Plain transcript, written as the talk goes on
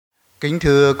Kính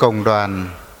thưa cộng đoàn,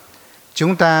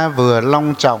 chúng ta vừa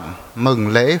long trọng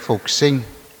mừng lễ Phục sinh.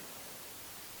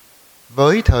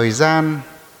 Với thời gian,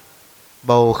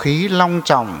 bầu khí long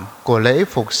trọng của lễ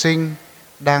Phục sinh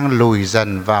đang lùi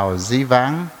dần vào dĩ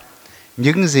vãng.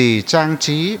 Những gì trang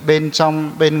trí bên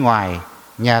trong bên ngoài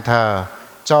nhà thờ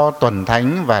cho tuần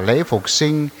thánh và lễ Phục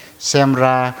sinh xem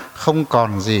ra không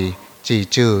còn gì chỉ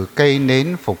trừ cây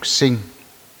nến Phục sinh.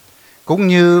 Cũng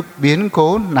như biến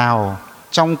cố nào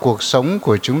trong cuộc sống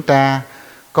của chúng ta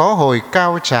có hồi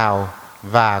cao trào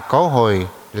và có hồi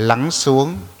lắng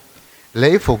xuống,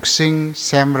 lễ Phục sinh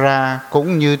xem ra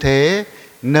cũng như thế,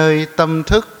 nơi tâm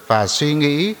thức và suy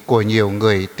nghĩ của nhiều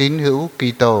người tín hữu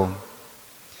Kitô.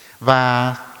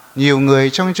 Và nhiều người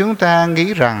trong chúng ta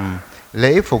nghĩ rằng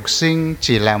lễ Phục sinh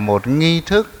chỉ là một nghi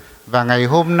thức, và ngày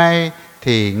hôm nay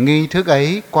thì nghi thức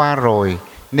ấy qua rồi,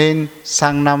 nên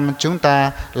sang năm chúng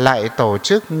ta lại tổ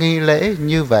chức nghi lễ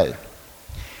như vậy.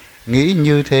 Nghĩ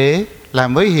như thế là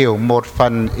mới hiểu một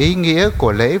phần ý nghĩa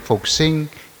của lễ Phục sinh.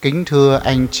 Kính thưa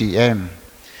anh chị em,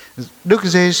 Đức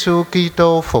Giêsu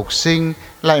Kitô Phục sinh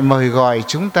lại mời gọi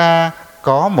chúng ta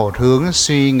có một hướng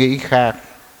suy nghĩ khác.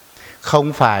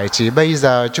 Không phải chỉ bây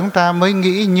giờ chúng ta mới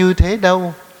nghĩ như thế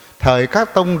đâu. Thời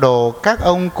các tông đồ, các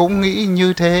ông cũng nghĩ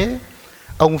như thế.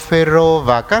 Ông Phêrô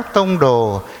và các tông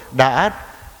đồ đã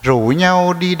rủ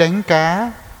nhau đi đánh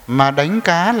cá, mà đánh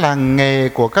cá là nghề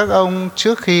của các ông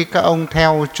trước khi các ông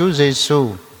theo Chúa Giêsu.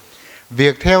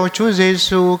 Việc theo Chúa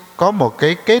Giêsu có một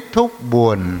cái kết thúc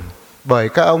buồn, bởi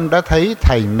các ông đã thấy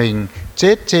thầy mình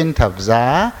chết trên thập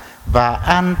giá và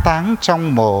an táng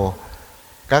trong mồ.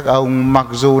 Các ông mặc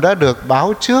dù đã được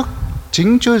báo trước,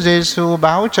 chính Chúa Giêsu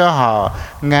báo cho họ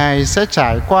Ngài sẽ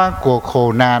trải qua cuộc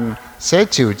khổ nạn, sẽ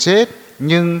chịu chết,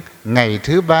 nhưng ngày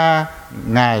thứ ba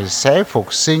Ngài sẽ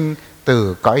phục sinh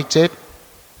từ cõi chết.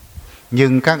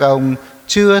 Nhưng các ông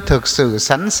chưa thực sự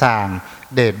sẵn sàng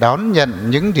để đón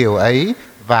nhận những điều ấy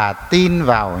và tin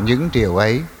vào những điều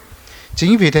ấy.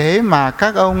 Chính vì thế mà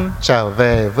các ông trở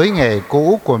về với nghề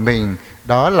cũ của mình,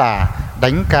 đó là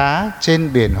đánh cá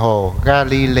trên biển hồ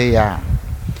Galilea.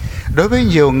 Đối với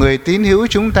nhiều người tín hữu,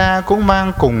 chúng ta cũng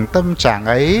mang cùng tâm trạng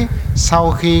ấy.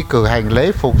 Sau khi cử hành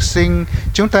lễ Phục sinh,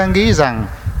 chúng ta nghĩ rằng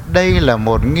đây là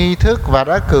một nghi thức và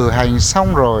đã cử hành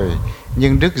xong rồi.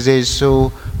 Nhưng Đức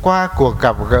Giêsu qua cuộc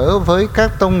gặp gỡ với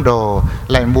các tông đồ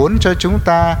lại muốn cho chúng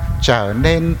ta trở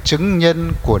nên chứng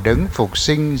nhân của đấng Phục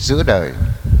sinh giữa đời.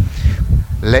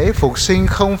 Lễ Phục sinh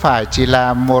không phải chỉ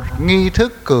là một nghi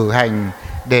thức cử hành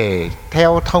để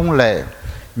theo thông lệ,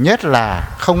 nhất là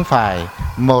không phải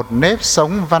một nếp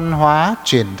sống văn hóa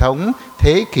truyền thống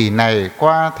thế kỷ này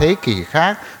qua thế kỷ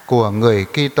khác của người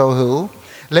Kitô hữu.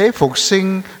 Lễ Phục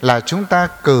sinh là chúng ta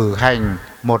cử hành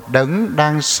một đấng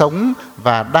đang sống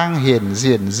và đang hiện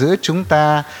diện giữa chúng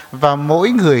ta, và mỗi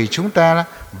người chúng ta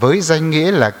với danh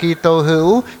nghĩa là Kitô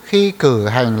hữu khi cử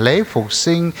hành lễ Phục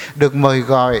sinh được mời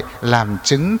gọi làm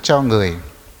chứng cho người.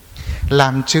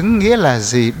 Làm chứng nghĩa là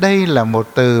gì? Đây là một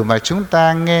từ mà chúng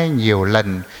ta nghe nhiều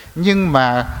lần, nhưng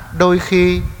mà đôi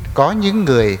khi có những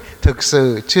người thực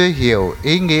sự chưa hiểu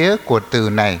ý nghĩa của từ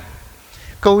này.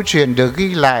 Câu chuyện được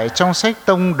ghi lại trong sách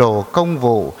Tông Đồ Công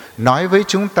vụ nói với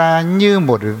chúng ta như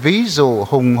một ví dụ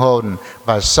hùng hồn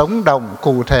và sống động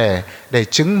cụ thể để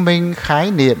chứng minh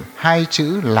khái niệm hai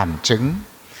chữ làm chứng.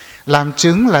 Làm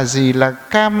chứng là gì? Là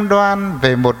cam đoan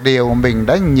về một điều mình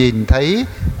đã nhìn thấy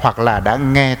hoặc là đã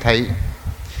nghe thấy.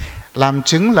 Làm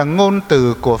chứng là ngôn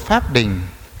từ của pháp đình.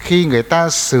 Khi người ta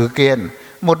xử kiện,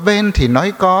 một bên thì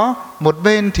nói có, một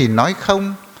bên thì nói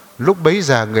không. Lúc bấy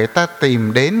giờ người ta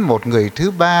tìm đến một người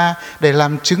thứ ba để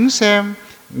làm chứng xem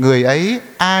người ấy,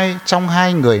 ai trong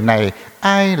hai người này,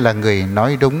 ai là người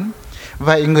nói đúng.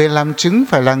 Vậy người làm chứng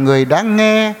phải là người đã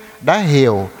nghe, đã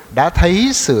hiểu, đã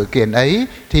thấy sự kiện ấy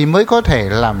thì mới có thể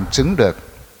làm chứng được.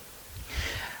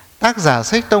 Tác giả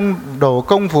sách Tông Đồ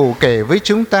Công vụ kể với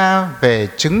chúng ta về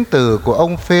chứng từ của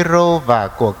ông Phêrô và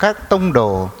của các tông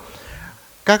đồ.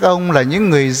 Các ông là những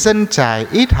người dân trải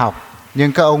ít học,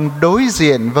 nhưng các ông đối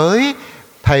diện với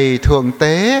thầy thượng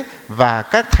tế và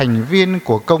các thành viên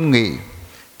của công nghị.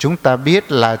 Chúng ta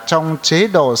biết là trong chế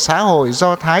độ xã hội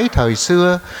Do Thái thời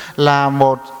xưa là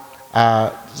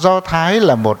Do Thái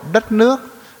là một đất nước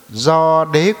do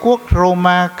đế quốc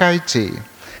Roma cai trị.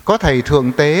 Có thầy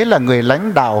thượng tế là người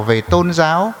lãnh đạo về tôn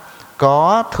giáo,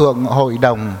 có thượng hội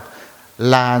đồng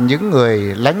là những người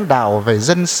lãnh đạo về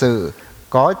dân sự,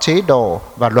 có chế độ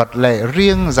và luật lệ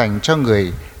riêng dành cho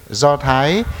người Do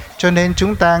Thái. Cho nên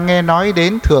chúng ta nghe nói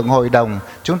đến thượng hội đồng,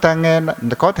 chúng ta nghe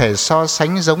có thể so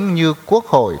sánh giống như quốc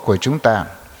hội của chúng ta.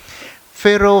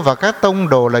 Phêrô và các tông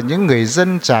đồ là những người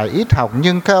dân trải ít học,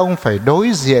 nhưng các ông phải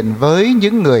đối diện với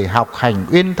những người học hành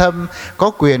uyên thâm,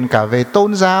 có quyền cả về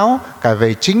tôn giáo, cả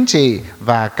về chính trị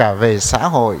và cả về xã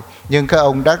hội. Nhưng các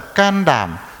ông đã can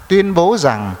đảm tuyên bố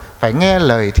rằng phải nghe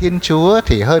lời Thiên Chúa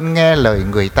thì hơn nghe lời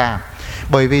người ta.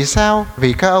 Bởi vì sao?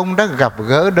 Vì các ông đã gặp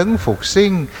gỡ đấng phục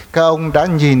sinh, các ông đã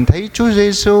nhìn thấy Chúa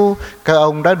Giêsu, các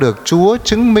ông đã được Chúa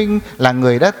chứng minh là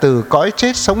người đã từ cõi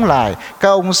chết sống lại. Các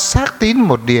ông xác tín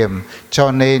một điểm,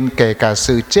 cho nên kể cả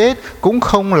sự chết cũng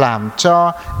không làm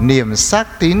cho niềm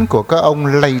xác tín của các ông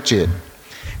lay chuyển.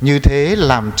 Như thế,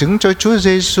 làm chứng cho Chúa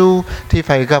Giêsu thì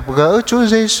phải gặp gỡ Chúa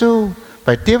Giêsu,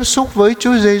 phải tiếp xúc với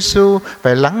Chúa Giêsu,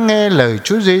 phải lắng nghe lời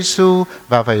Chúa Giêsu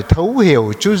và phải thấu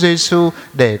hiểu Chúa Giêsu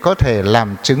để có thể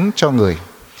làm chứng cho người.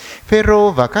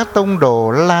 Phêrô và các tông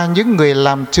đồ là những người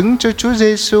làm chứng cho Chúa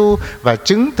Giêsu, và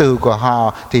chứng từ của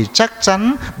họ thì chắc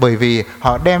chắn, bởi vì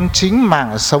họ đem chính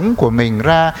mạng sống của mình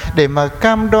ra để mà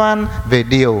cam đoan về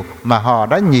điều mà họ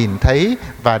đã nhìn thấy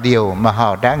và điều mà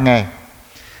họ đã nghe.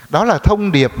 Đó là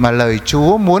thông điệp mà lời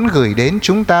Chúa muốn gửi đến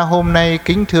chúng ta hôm nay,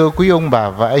 kính thưa quý ông bà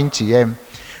và anh chị em.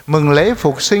 Mừng lễ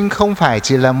Phục sinh không phải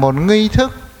chỉ là một nghi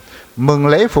thức, mừng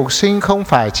lễ Phục sinh không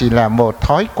phải chỉ là một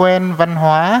thói quen văn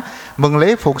hóa. Mừng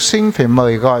lễ Phục sinh phải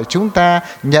mời gọi chúng ta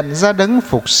nhận ra đấng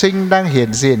Phục sinh đang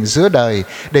hiện diện giữa đời,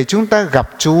 để chúng ta gặp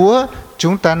Chúa,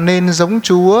 chúng ta nên giống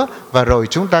Chúa, và rồi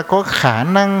chúng ta có khả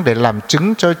năng để làm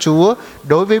chứng cho Chúa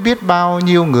đối với biết bao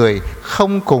nhiêu người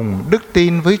không cùng đức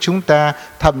tin với chúng ta,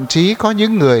 thậm chí có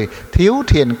những người thiếu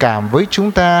thiện cảm với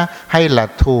chúng ta hay là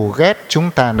thù ghét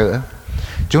chúng ta nữa.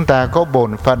 Chúng ta có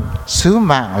bổn phận, sứ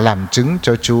mạng làm chứng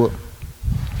cho Chúa.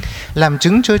 Làm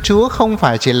chứng cho Chúa không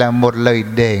phải chỉ là một lời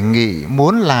đề nghị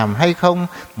muốn làm hay không,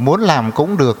 muốn làm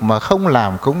cũng được mà không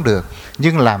làm cũng được.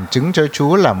 Nhưng làm chứng cho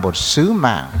Chúa là một sứ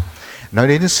mạng. Nói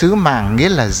đến sứ mạng nghĩa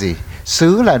là gì?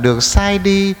 Sứ là được sai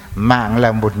đi, mạng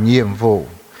là một nhiệm vụ.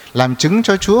 Làm chứng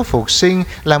cho Chúa phục sinh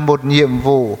là một nhiệm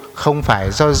vụ, không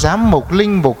phải do giám mục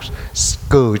linh mục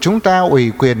cử chúng ta,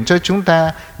 ủy quyền cho chúng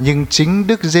ta, nhưng chính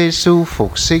Đức Giêsu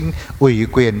phục sinh ủy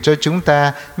quyền cho chúng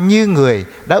ta, như người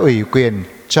đã ủy quyền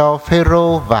cho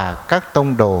Phêrô và các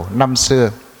tông đồ năm xưa.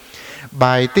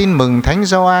 Bài tin mừng Thánh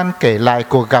Gioan kể lại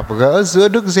cuộc gặp gỡ giữa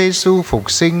Đức Giêsu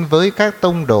phục sinh với các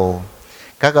tông đồ.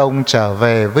 Các ông trở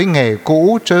về với nghề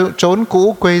cũ, trốn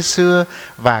cũ quê xưa,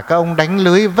 và các ông đánh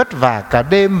lưới vất vả cả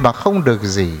đêm mà không được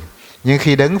gì. Nhưng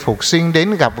khi đấng phục sinh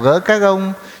đến gặp gỡ các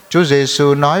ông, Chúa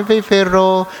Giêsu nói với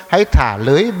Phêrô: hãy thả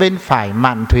lưới bên phải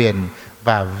mạn thuyền.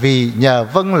 Và vì nhờ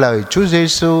vâng lời Chúa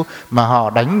Giêsu mà họ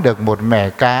đánh được một mẻ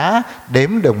cá,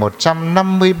 đếm được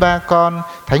 153 con.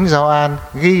 Thánh Gioan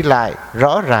ghi lại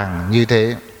rõ ràng như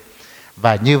thế.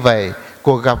 Và như vậy,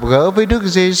 cuộc gặp gỡ với Đức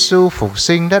Giêsu phục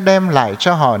sinh đã đem lại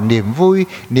cho họ niềm vui,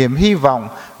 niềm hy vọng,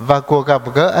 và cuộc gặp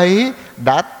gỡ ấy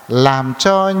đã làm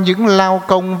cho những lao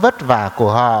công vất vả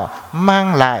của họ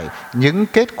mang lại những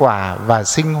kết quả và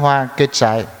sinh hoa kết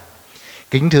trái.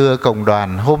 Kính thưa cộng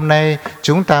đoàn, hôm nay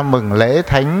chúng ta mừng lễ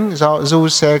Thánh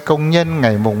Giuse Công nhân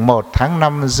ngày mùng 1 tháng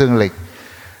 5 dương lịch.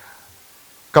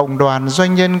 Cộng đoàn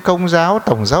Doanh nhân Công giáo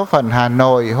Tổng giáo phận Hà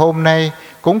Nội hôm nay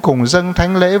cũng cùng dâng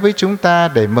thánh lễ với chúng ta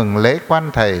để mừng lễ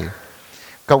Quan Thầy.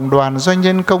 Cộng đoàn Doanh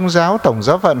nhân Công giáo Tổng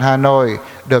giáo phận Hà Nội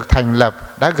được thành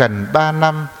lập đã gần 3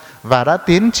 năm và đã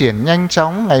tiến triển nhanh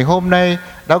chóng. Ngày hôm nay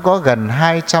đã có gần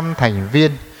 200 thành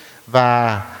viên,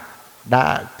 và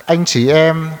anh chị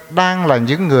em đang là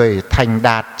những người thành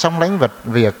đạt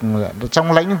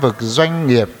trong lĩnh vực doanh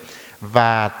nghiệp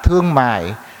và thương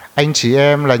mại. Anh chị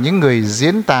em là những người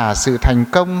diễn tả sự thành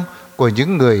công của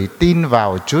những người tin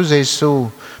vào Chúa Giêsu,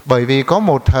 bởi vì có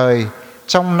một thời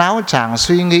trong não trạng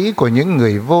suy nghĩ của những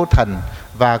người vô thần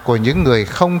và của những người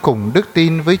không cùng đức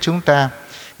tin với chúng ta,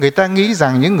 người ta nghĩ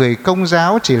rằng những người Công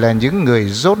giáo chỉ là những người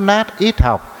dốt nát ít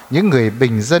học, những người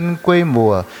bình dân quê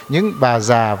mùa, những bà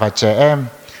già và trẻ em.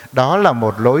 Đó là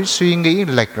một lối suy nghĩ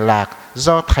lệch lạc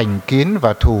do thành kiến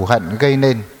và thù hận gây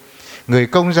nên. Người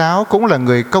Công giáo cũng là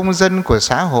người công dân của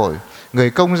xã hội. Người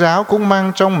Công giáo cũng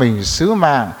mang trong mình sứ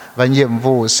mạng và nhiệm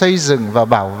vụ xây dựng và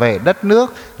bảo vệ đất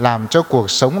nước, làm cho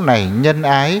cuộc sống này nhân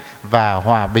ái và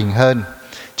hòa bình hơn.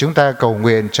 Chúng ta cầu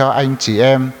nguyện cho anh chị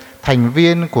em, thành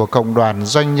viên của Cộng đoàn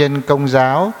Doanh nhân Công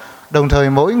giáo, đồng thời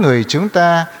mỗi người chúng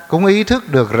ta cũng ý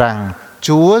thức được rằng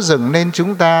Chúa dựng nên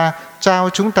chúng ta, trao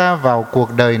chúng ta vào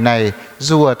cuộc đời này,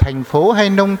 dù ở thành phố hay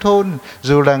nông thôn,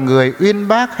 dù là người uyên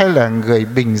bác hay là người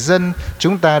bình dân,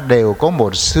 chúng ta đều có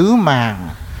một sứ mạng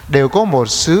đều có một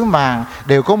sứ mạng,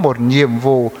 đều có một nhiệm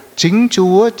vụ chính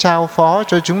Chúa trao phó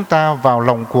cho chúng ta vào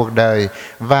lòng cuộc đời.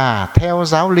 Và theo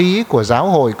giáo lý của giáo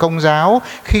hội Công giáo,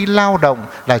 khi lao động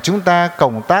là chúng ta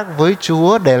cộng tác với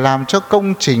Chúa để làm cho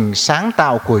công trình sáng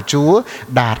tạo của Chúa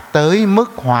đạt tới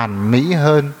mức hoàn mỹ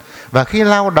hơn. Và khi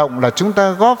lao động là chúng ta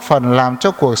góp phần làm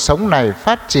cho cuộc sống này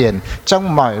phát triển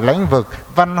trong mọi lĩnh vực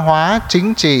văn hóa,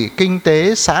 chính trị, kinh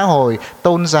tế, xã hội,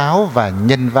 tôn giáo và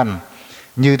nhân văn.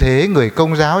 Như thế, người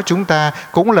Công giáo chúng ta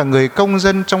cũng là người công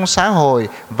dân trong xã hội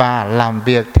và làm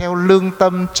việc theo lương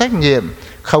tâm trách nhiệm.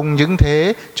 Không những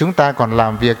thế, chúng ta còn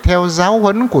làm việc theo giáo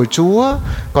huấn của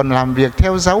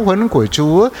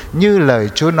Chúa, như lời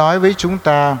Chúa nói với chúng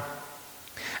ta: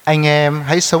 anh em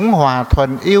hãy sống hòa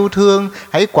thuận yêu thương,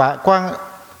 hãy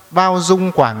bao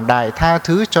dung quảng đại tha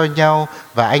thứ cho nhau,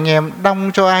 và anh em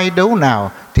đong cho ai đấu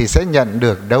nào thì sẽ nhận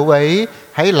được đấu ấy.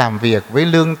 Hãy làm việc với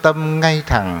lương tâm ngay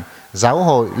thẳng. Giáo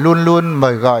hội luôn luôn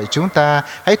mời gọi chúng ta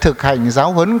hãy thực hành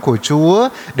giáo huấn của Chúa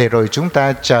để rồi chúng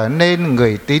ta trở nên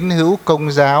người tín hữu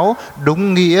Công giáo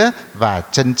đúng nghĩa và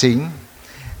chân chính.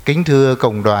 Kính thưa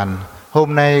cộng đoàn,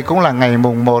 hôm nay cũng là ngày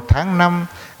mùng 1 tháng 5,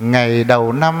 ngày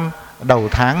đầu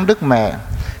tháng Đức Mẹ.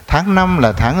 Tháng 5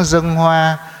 là tháng dâng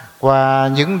hoa. Qua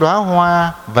những đóa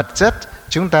hoa vật chất,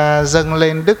 chúng ta dâng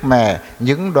lên Đức Mẹ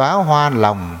những đóa hoa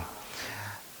lòng.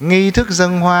 Nghi thức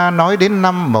dâng hoa nói đến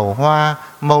 5 màu hoa: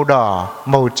 màu đỏ,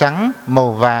 màu trắng,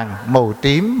 màu vàng, màu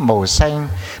tím, màu xanh.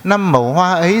 5 màu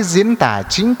hoa ấy diễn tả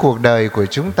chính cuộc đời của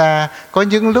chúng ta. Có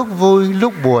những lúc vui,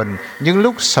 lúc buồn, những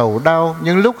lúc sầu đau,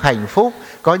 những lúc hạnh phúc,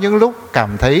 có những lúc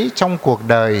cảm thấy trong cuộc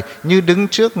đời như đứng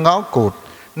trước ngõ cụt.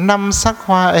 5 sắc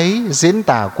hoa ấy diễn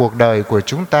tả cuộc đời của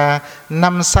chúng ta.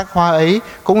 5 sắc hoa ấy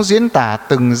cũng diễn tả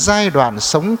từng giai đoạn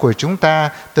sống của chúng ta,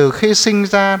 từ khi sinh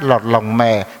ra lọt lòng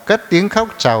mẹ, cất tiếng khóc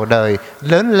chào đời,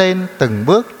 lớn lên từng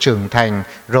bước trưởng thành,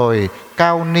 rồi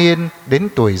cao niên đến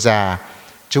tuổi già.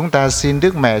 Chúng ta xin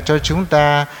Đức Mẹ cho chúng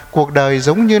ta cuộc đời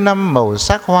giống như 5 màu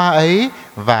sắc hoa ấy,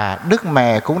 và Đức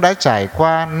Mẹ cũng đã trải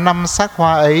qua 5 sắc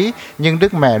hoa ấy, nhưng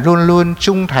Đức Mẹ luôn luôn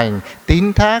trung thành,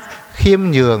 tín thác,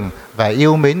 khiêm nhường và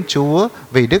yêu mến Chúa,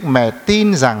 vì Đức Mẹ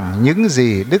tin rằng những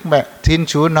gì Đức Mẹ Thiên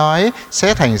Chúa nói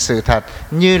sẽ thành sự thật,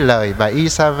 như lời bà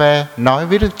Isave nói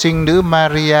với Đức Trinh Nữ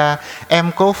Maria: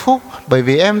 em có phúc bởi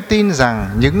vì em tin rằng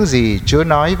những gì Chúa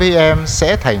nói với em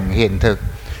sẽ thành hiện thực.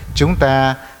 Chúng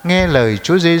ta nghe lời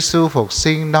Chúa Giêsu phục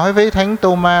sinh nói với Thánh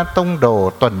Tô-ma tông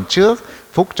đồ tuần trước: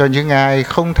 phúc cho những ai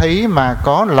không thấy mà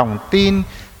có lòng tin.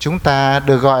 Chúng ta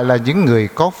được gọi là những người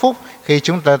có phúc khi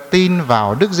chúng ta tin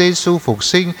vào Đức Giêsu phục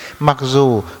sinh. Mặc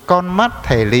dù con mắt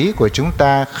thể lý của chúng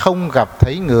ta không gặp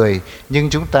thấy người, nhưng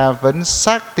chúng ta vẫn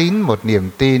xác tín một niềm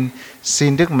tin.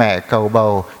 Xin Đức Mẹ cầu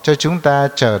bầu cho chúng ta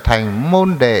trở thành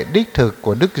môn đệ đích thực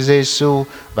của Đức Giêsu,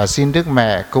 và xin Đức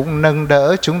Mẹ cũng nâng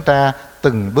đỡ chúng ta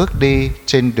từng bước đi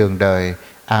trên đường đời.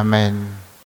 Amen.